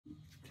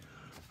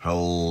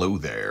Hello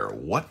there.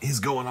 What is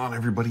going on,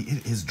 everybody?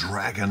 It is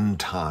Dragon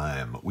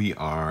time. We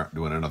are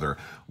doing another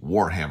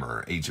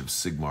Warhammer Age of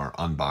Sigmar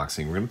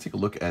unboxing. We're going to take a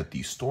look at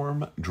the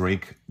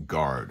Stormdrake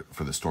Guard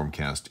for the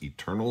Stormcast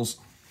Eternals.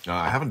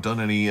 I haven't done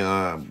any,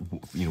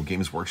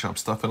 Games Workshop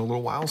stuff in a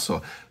little while, so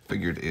I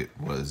figured it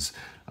was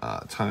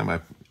time I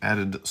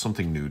added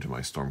something new to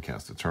my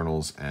Stormcast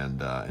Eternals,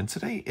 and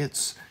today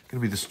it's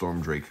going to be the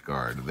Stormdrake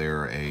Guard.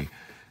 They're a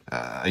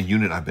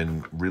unit I've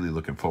been really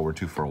looking forward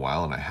to for a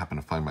while, and I happen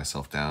to find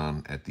myself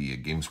down at the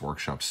Games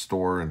Workshop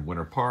store in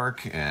Winter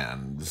Park,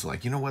 and it's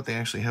like, you know what, they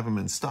actually have them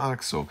in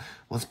stock, so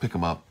let's pick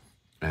them up,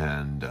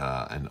 and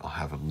I'll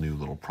have a new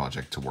little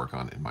project to work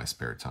on in my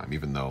spare time,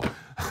 even though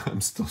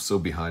I'm still so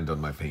behind on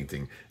my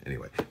painting.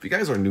 Anyway, if you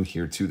guys are new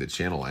here to the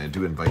channel, I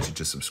do invite you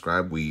to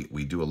subscribe. We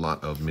do a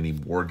lot of mini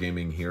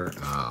wargaming here,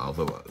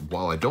 although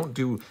while I don't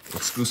do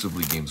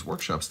exclusively Games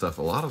Workshop stuff,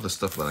 a lot of the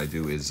stuff that I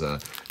do is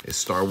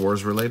Star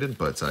Wars related,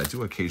 but I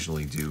do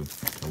occasionally do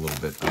a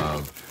little bit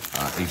of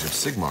Age of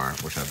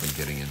Sigmar, which I've been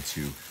getting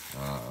into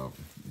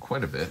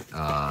quite a bit,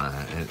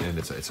 and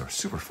it's a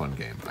super fun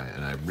game,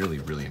 and I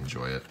really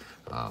enjoy it.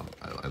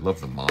 I love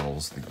the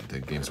models, the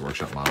Games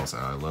Workshop models.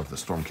 I love the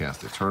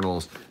Stormcast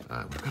Eternals.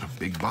 We've got a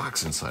big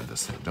box inside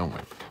this thing, don't we?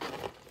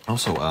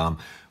 Also,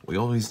 we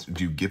always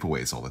do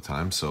giveaways all the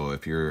time, so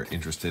if you're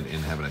interested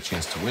in having a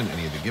chance to win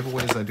any of the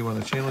giveaways I do on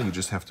the channel, you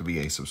just have to be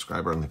a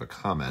subscriber and leave a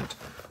comment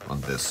on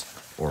this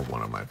or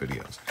one of my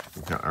videos.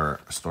 We've got our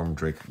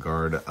Stormdrake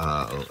Guard,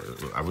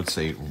 I would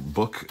say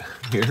book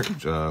here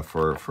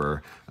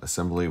for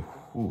assembly.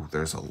 Ooh,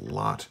 there's a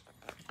lot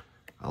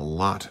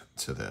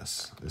to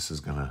this. This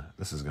is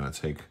gonna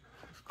take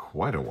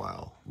quite a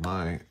while.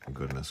 My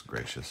goodness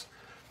gracious.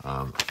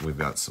 We've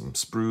got some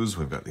sprues.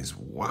 We've got these.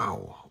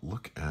 Wow,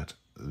 look at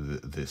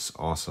this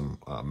awesome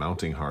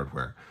mounting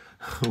hardware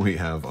we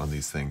have on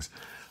these things.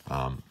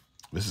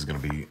 This is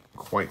going to be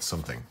quite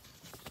something.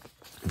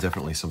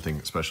 Definitely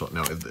something special.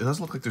 Now, it does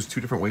look like there's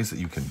two different ways that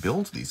you can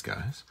build these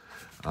guys.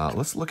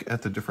 Let's look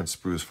at the different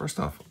sprues. First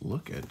off,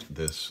 look at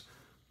this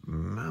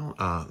mount,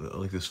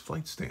 like this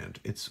flight stand.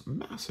 It's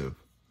massive.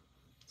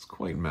 It's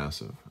quite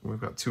massive. We've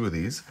got two of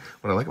these.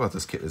 What I like about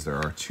this kit is there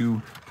are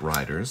two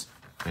riders,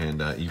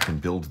 and you can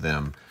build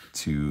them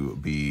to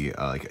be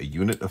like a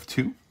unit of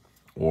two,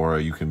 or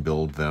you can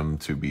build them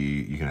to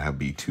be, you can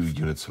be 2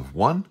 units of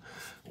 1,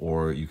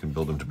 or you can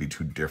build them to be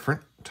 2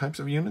 different types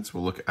of units.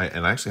 We'll look,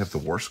 and I actually have the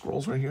war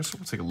scrolls right here, so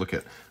we'll take a look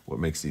at what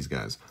makes these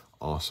guys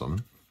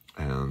awesome.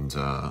 And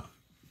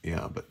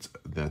yeah, but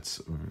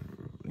that's,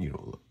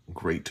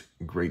 great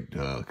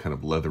kind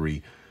of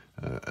leathery,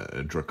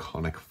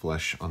 draconic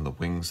flesh on the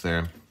wings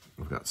there.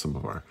 We've got some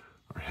of our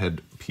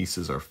head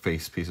pieces, our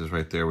face pieces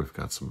right there. We've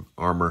got some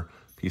armor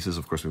pieces.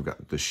 Of course, we've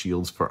got the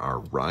shields for our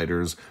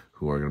riders,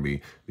 who are going to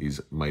be these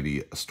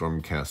mighty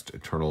Stormcast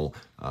Eternal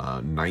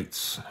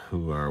knights,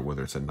 who are,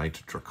 whether it's a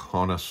Knight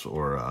Draconus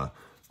or a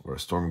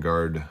Storm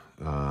Guard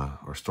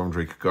or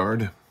Stormdrake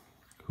Guard,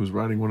 who's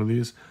riding one of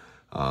these.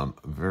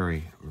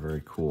 Very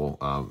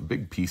cool.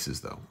 Big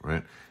pieces though,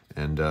 right?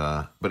 And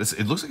but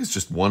it looks like it's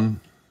just one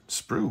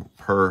sprue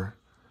per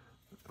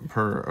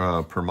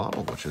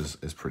model, which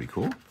is pretty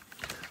cool.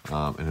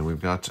 And then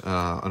we've got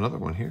another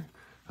one here.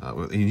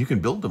 And you can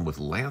build them with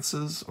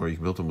lances, or you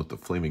can build them with the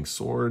flaming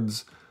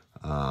swords.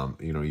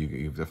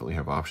 You definitely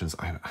have options.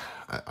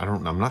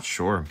 I'm not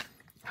sure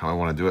how I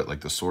want to do it.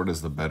 Like, the sword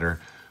is the better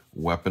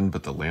weapon,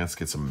 but the lance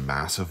gets a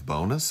massive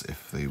bonus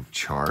if they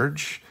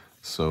charge.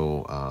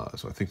 So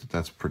I think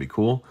that's pretty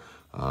cool.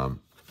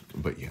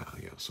 But yeah.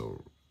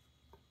 So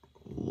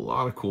a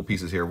lot of cool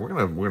pieces here. We're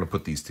gonna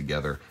put these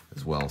together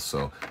as well.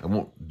 So I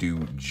won't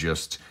do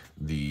just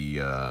the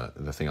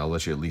thing. I'll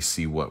let you at least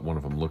see what one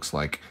of them looks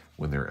like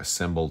when they're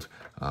assembled.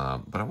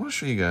 But I want to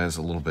show you guys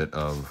a little bit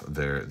of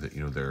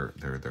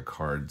their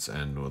cards,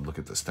 and we'll look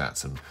at the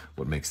stats and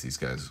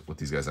what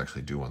these guys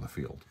actually do on the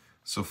field.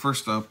 So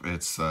first up,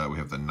 it's we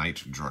have the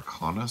Knight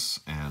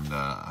Draconus, and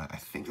I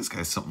think this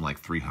guy's something like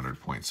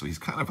 300 points. So he's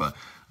kind of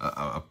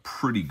a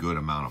pretty good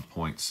amount of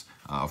points.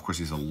 Of course,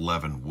 he's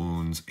 11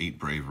 wounds, 8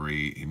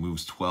 bravery. He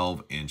moves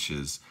 12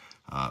 inches,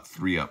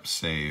 3 up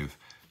save.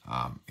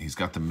 He's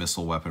got the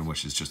missile weapon,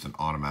 which is just an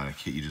automatic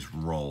hit. You just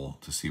roll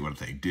to see what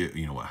they do,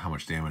 how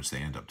much damage they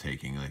end up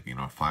taking. Like,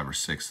 5 or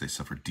 6, they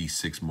suffer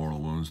D6 mortal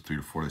wounds. 3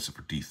 to 4, they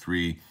suffer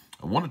D3.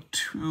 1 to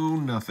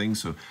 2, nothing.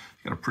 So you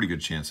got a pretty good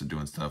chance of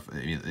doing stuff.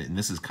 And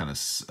this is kind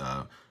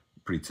of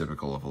pretty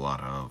typical of a lot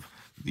of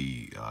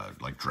the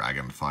like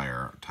dragon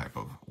fire type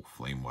of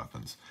flame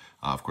weapons.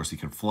 Of course, he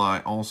can fly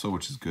also,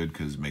 which is good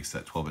because it makes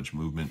that 12-inch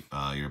movement.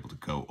 You're able to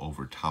go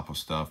over top of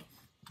stuff.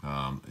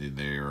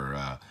 They're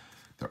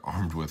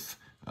armed with,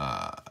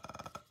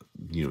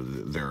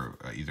 they're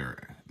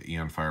either the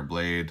Aeon Fire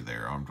Blade,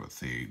 they're armed with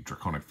the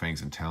Draconic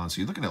Fangs and Talons.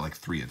 So you're looking at like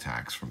 3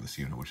 attacks from this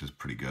unit, which is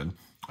pretty good.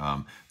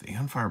 The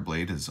Aeon Fire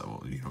Blade is,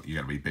 you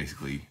got to be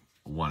basically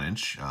 1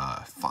 inch.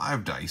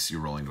 5 dice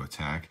you're rolling to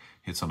attack.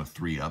 Hits on a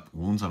 3-up,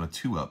 wounds on a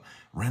 2-up,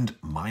 rend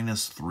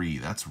 -3.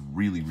 That's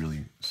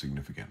really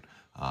significant.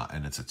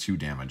 And it's a 2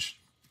 damage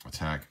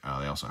attack.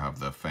 They also have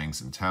the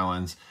Fangs and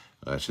Talons.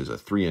 which is a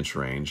 3-inch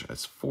range.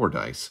 That's 4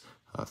 dice,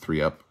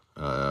 3 up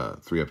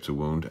to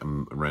wound,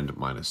 and rend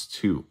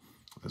 -2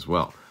 as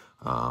well.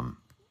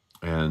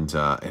 And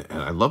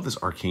I love this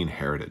Arcane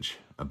Heritage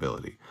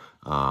ability.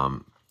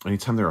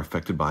 Anytime they're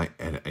affected by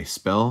a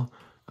spell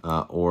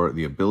or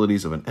the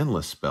abilities of an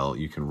endless spell,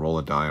 you can roll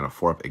a die on a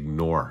 4-up,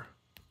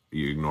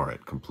 you ignore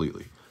it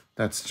completely.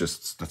 That's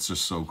just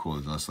so cool.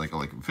 It's like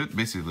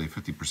basically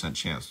 50%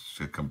 chance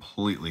to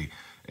completely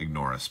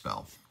ignore a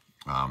spell.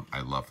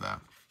 I love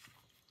that.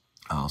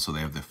 So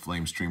they have the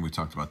Flame Stream. We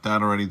talked about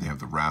that already. They have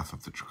the Wrath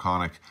of the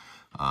Draconic.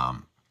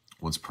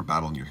 Once per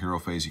battle in your hero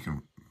phase, you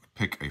can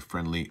pick a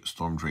friendly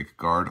Stormdrake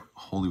Guard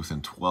wholly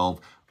within 12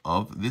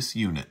 of this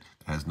unit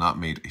that has not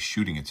made a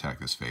shooting attack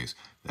this phase.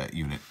 That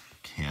unit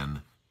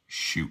can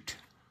shoot.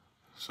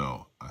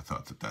 So I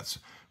thought that's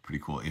pretty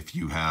cool. If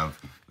you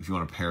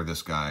want to pair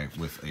this guy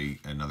with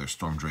another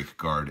Stormdrake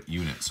Guard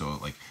unit, so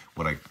like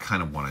what I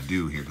kind of want to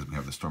do here, because we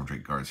have the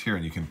Stormdrake Guards here,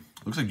 and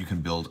looks like you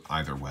can build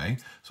either way.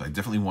 So I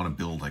definitely want to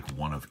build like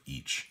one of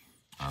each,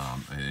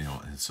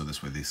 and so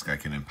this way this guy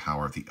can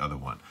empower the other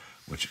one,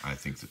 which I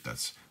think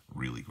that's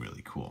really,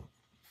 really cool.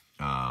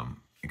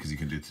 Because you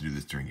can do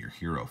this during your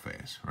hero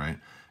phase, right?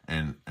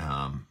 And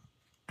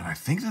I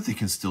think that they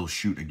can still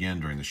shoot again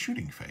during the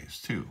shooting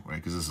phase too, right?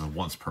 Because this is a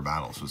once per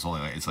battle, so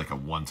it's like a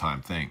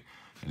one-time thing,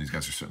 and these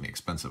guys are certainly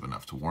expensive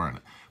enough to warrant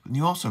it. But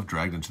you also have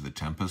Dragged into the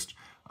Tempest,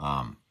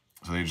 so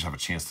they just have a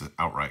chance to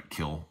outright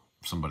kill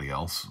somebody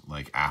else,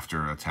 like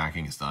after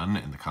attacking is done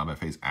in the combat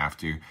phase.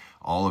 After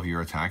all of your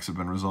attacks have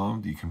been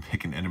resolved, you can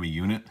pick an enemy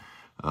unit,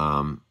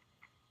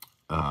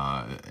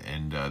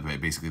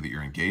 basically that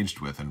you're engaged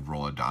with, and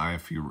roll a die.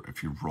 If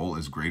your roll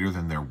is greater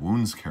than their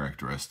wounds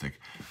characteristic,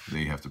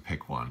 they have to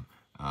pick one.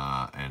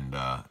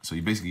 So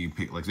you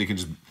pick, like, they can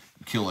just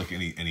kill like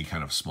any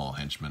kind of small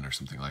henchman or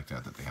something like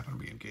that they happen to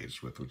be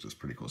engaged with, which is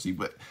pretty cool. See,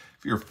 but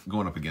if you're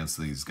going up against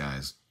these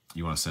guys,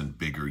 you want to send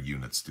bigger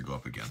units to go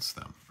up against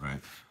them,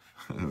 right?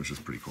 Which is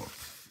pretty cool.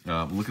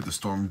 Look at the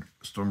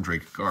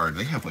Stormdrake Guard.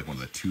 They have like one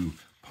of the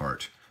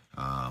 2-part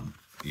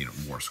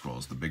war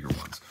scrolls, the bigger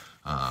ones,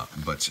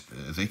 but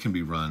they can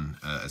be run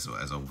as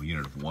a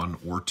unit of 1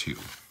 or 2,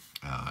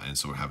 and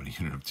so having a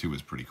unit of 2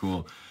 is pretty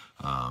cool.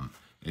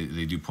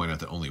 They do point out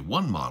that only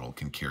one model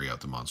can carry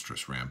out the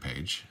monstrous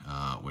rampage,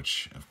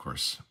 which of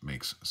course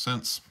makes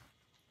sense.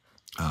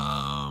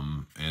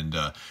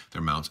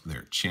 Their mount,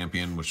 their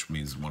champion, which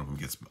means one of them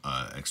gets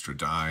extra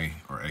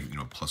die, or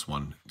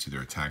 +1 to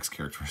their attacks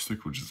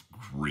characteristic, which is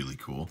really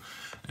cool.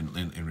 And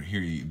here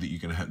you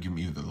can give them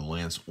either the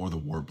lance or the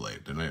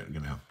warblade. They're not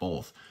going to have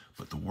both,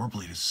 but the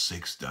warblade is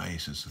 6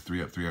 dice. It's a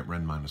 3-up,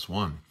 rend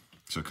 -1.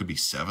 So it could be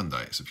 7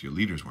 dice if your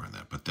leader's wearing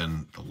that. But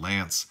then the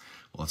lance,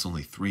 well, it's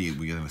only 3.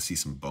 We're going to see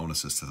some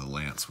bonuses to the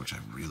lance, which I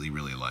really,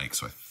 really like.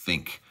 So I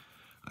think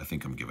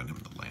I'm giving him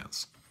the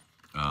lance.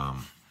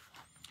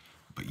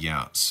 But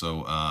yeah,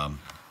 so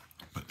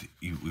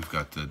we've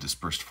got the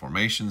dispersed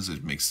formations.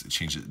 It makes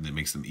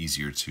them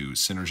easier to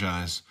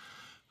synergize.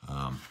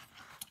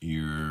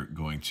 You're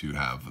going to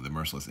have the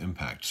merciless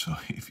impact. So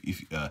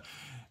if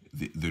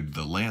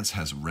the lance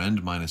has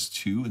rend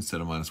 -2 instead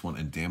of -1,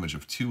 and damage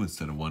of 2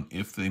 instead of 1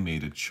 if they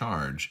made a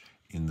charge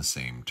in the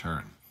same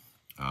turn.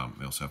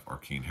 They also have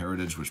Arcane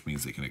Heritage, which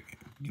means they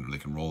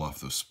can roll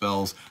off those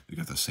spells. They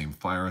got the same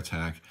fire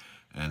attack,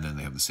 and then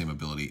they have the same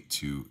ability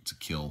to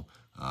kill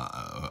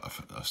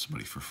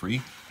somebody for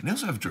free. And they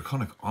also have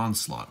Draconic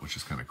Onslaught, which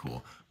is kind of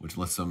cool, which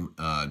lets them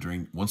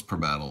once per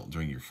battle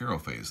during your hero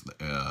phase,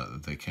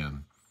 they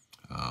can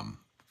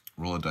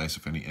roll a dice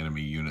if any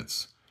enemy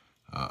units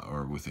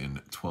are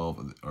within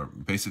 12, or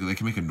basically they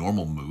can make a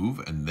normal move,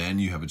 and then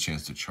you have a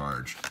chance to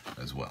charge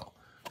as well.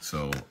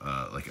 So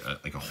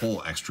like a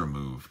whole extra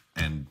move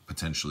and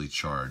potentially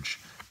charge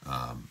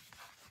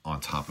on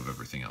top of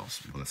everything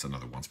else. Well, that's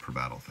another once per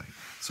battle thing.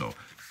 So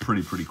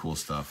pretty cool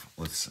stuff.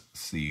 Let's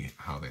see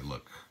how they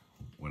look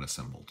when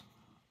assembled.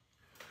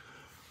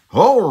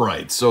 All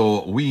right,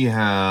 so we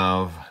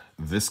have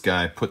this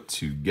guy put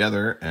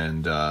together,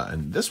 and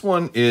this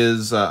one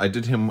is I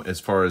did him as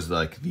far as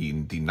like the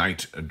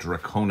Knight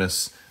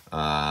Draconis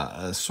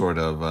sort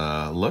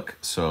of look.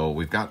 So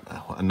we've got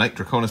a Knight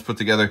Draconis put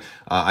together.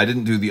 I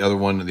didn't do the other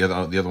one. The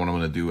other one I'm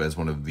going to do as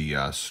one of the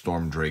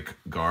Stormdrake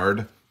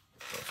Guard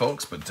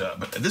folks, but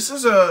this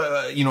is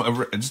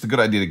just a good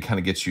idea to kind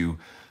of get you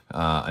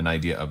an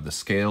idea of the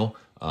scale.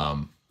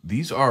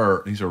 These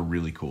are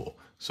really cool.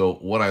 So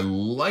what I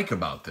like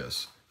about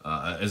this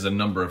is a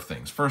number of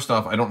things. First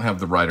off, I don't have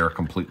the rider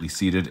completely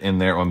seated in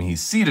there. I mean,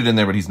 he's seated in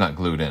there, but he's not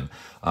glued in.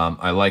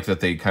 I like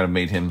that they kind of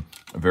made him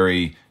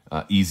very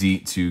easy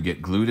to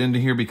get glued into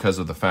here, because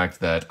of the fact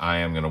that I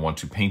am going to want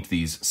to paint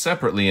these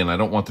separately, and I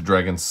don't want the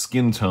dragon's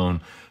skin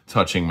tone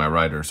touching my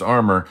rider's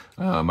armor.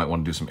 I might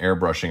want to do some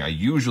airbrushing. I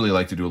usually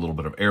like to do a little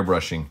bit of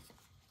airbrushing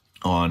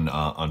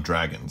on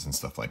dragons and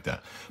stuff like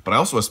that. But I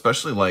also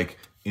especially like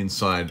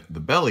inside the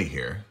belly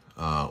here.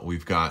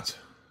 We've got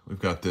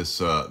this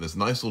this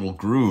nice little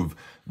groove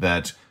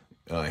that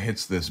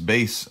hits this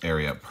base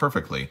area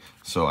perfectly,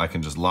 so I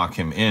can just lock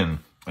him in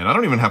And I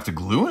don't even have to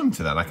glue him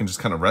to that. I can just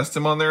kind of rest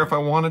him on there if I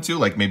wanted to.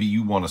 Like maybe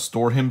you want to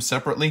store him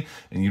separately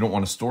and you don't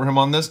want to store him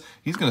on this.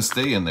 He's going to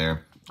stay in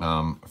there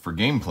for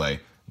gameplay,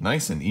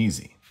 nice and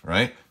easy,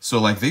 right? So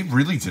like they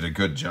really did a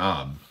good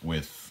job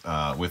with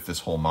this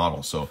whole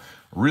model. So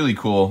really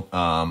cool.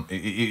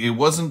 It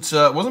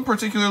wasn't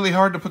particularly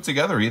hard to put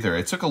together either.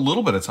 It took a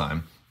little bit of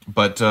time,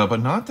 but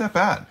not that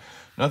bad.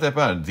 Not that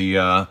bad.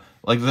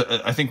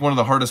 I think one of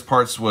the hardest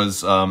parts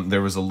was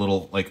there was a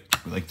little like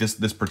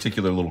this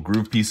particular little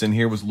groove piece in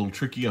here was a little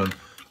tricky on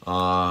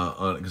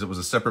because it was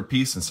a separate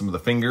piece and some of the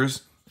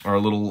fingers are a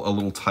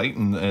little tight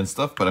and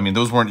stuff. But I mean,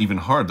 those weren't even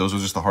hard. Those were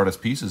just the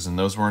hardest pieces, and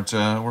those were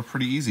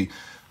pretty easy.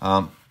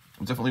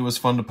 It definitely was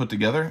fun to put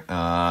together,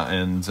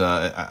 and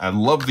I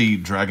love the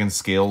dragon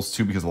scales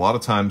too, because a lot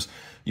of times,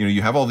 you know,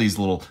 you have all these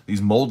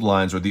mold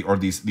lines or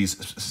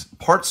these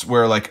parts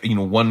where like, you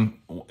know,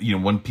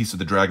 one piece of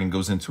the dragon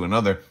goes into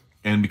another,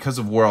 and because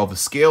of where all the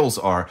scales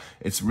are,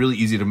 it's really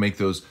easy to make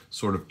those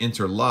sort of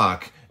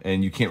interlock,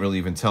 and you can't really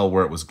even tell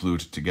where it was glued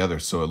together.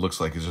 So it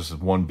looks like it's just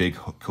one big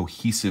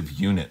cohesive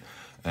unit,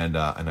 and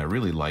I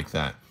really like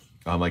that.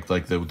 Like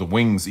the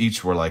wings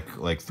each were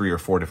like 3 or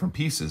 4 different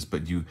pieces,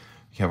 but you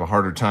have a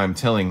harder time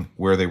telling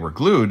where they were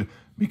glued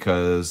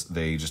because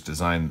they just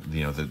designed,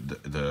 you know,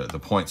 the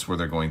points where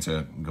they're going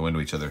to go into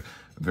each other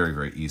very,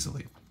 very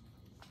easily.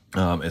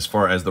 As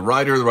far as the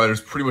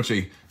rider's pretty much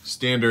a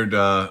standard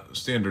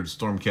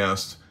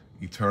Stormcast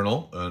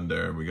Eternal, and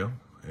there we go.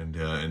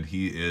 And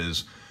he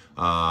is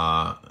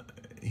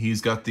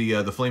he's got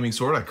the flaming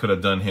sword. I could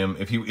have done him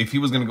if he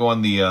was going to go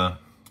on the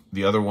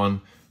other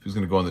one. If he was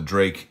going to go on the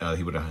Drake, I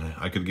could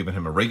have given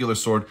him a regular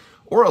sword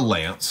or a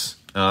lance.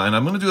 And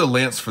I'm going to do a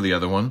lance for the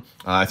other one.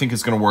 I think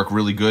it's going to work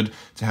really good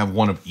to have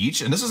one of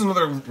each. And this is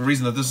another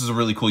reason that this is a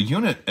really cool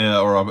unit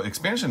or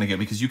expansion to get,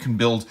 because you can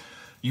build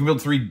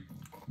 3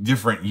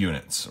 different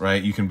units,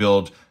 right? You can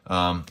build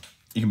the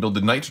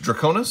Knight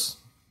Draconis,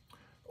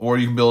 or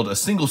you can build a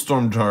single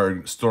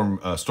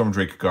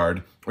Stormdrake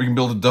Guard, or you can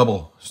build a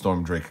double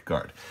Stormdrake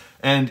Guard.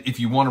 And if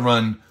you want to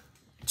run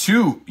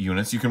 2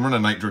 units, you can run a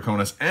Knight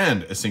Draconis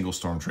and a single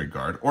Stormdrake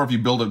Guard. Or if you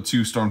build up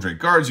 2 Stormdrake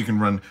Guards, you can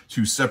run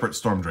 2 separate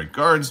Stormdrake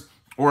Guards.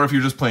 Or if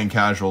you're just playing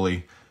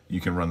casually,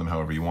 you can run them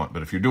however you want.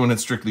 But if you're doing it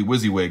strictly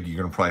WYSIWYG, you're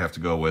going to probably have to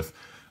go with,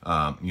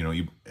 you know,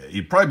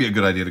 it'd probably be a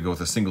good idea to go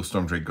with a single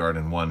Stormdrake Guard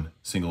and 1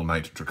 single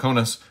Knight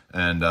Draconis,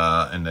 and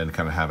then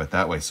kind of have it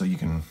that way. So you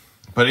can,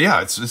 but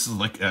yeah, this is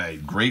like a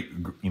great,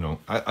 you know,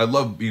 I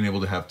love being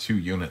able to have 2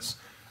 units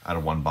out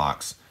of 1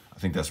 box. I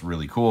think that's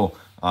really cool.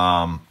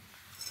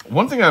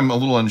 One thing I'm a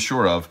little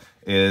unsure of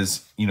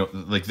is, you know,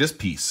 like this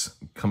piece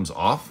comes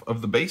off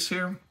of the base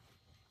here,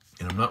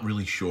 and I'm not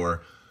really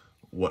sure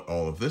what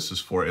all of this is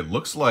for. It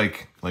looks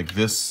like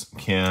this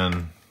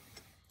can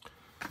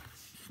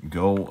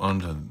go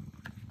onto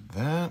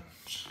that,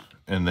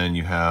 and then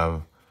you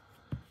have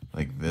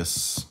like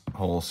this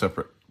whole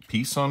separate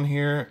piece on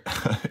here.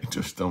 I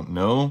just don't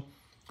know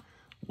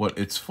what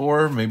it's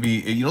for. Maybe,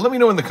 you know, let me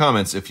know in the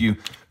comments if you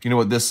know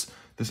what this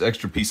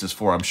extra piece is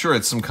for. I'm sure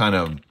it's some kind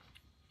of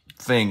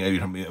thing.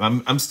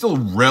 I'm still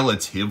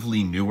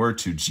relatively newer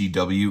to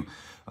GW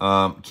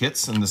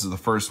kits, and this is the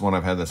first one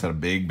I've had that's had a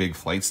big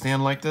flight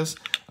stand like this.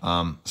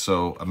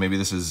 So maybe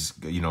this is,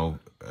 you know,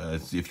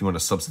 if you want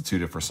to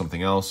substitute it for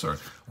something else or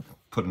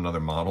put another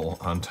model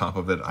on top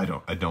of it. I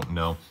don't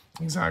know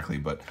exactly,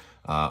 but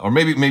or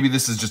maybe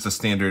this is just a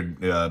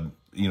standard.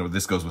 You know,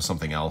 this goes with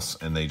something else,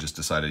 and they just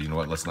decided, you know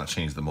what, let's not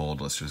change the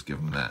mold. Let's just give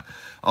them that.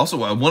 Also,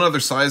 one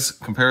other size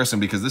comparison,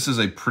 because this is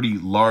a pretty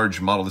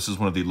large model. This is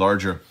one of the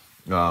larger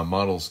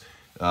models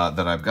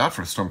that I've got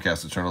for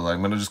Stormcast Eternals. I'm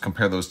going to just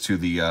compare those to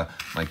the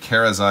my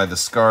Karazai, the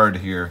Scarred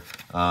here.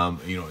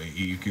 You know,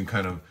 you can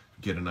kind of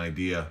get an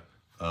idea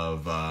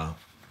of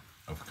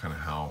kind of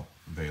how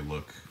they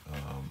look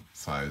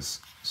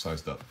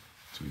sized up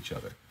to each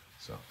other.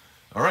 So,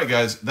 all right,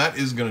 guys, that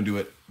is going to do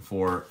it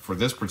for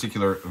this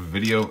particular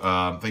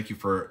video. Thank you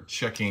for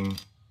checking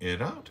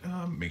it out.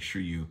 Make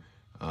sure you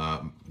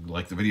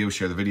like the video,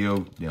 share the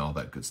video, you know, all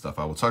that good stuff.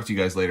 I will talk to you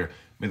guys later.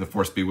 May the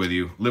force be with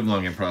you. Live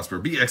long and prosper.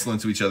 Be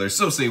excellent to each other.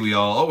 So say we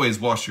all. Always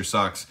wash your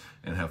socks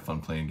and have fun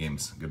playing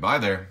games. Goodbye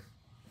there.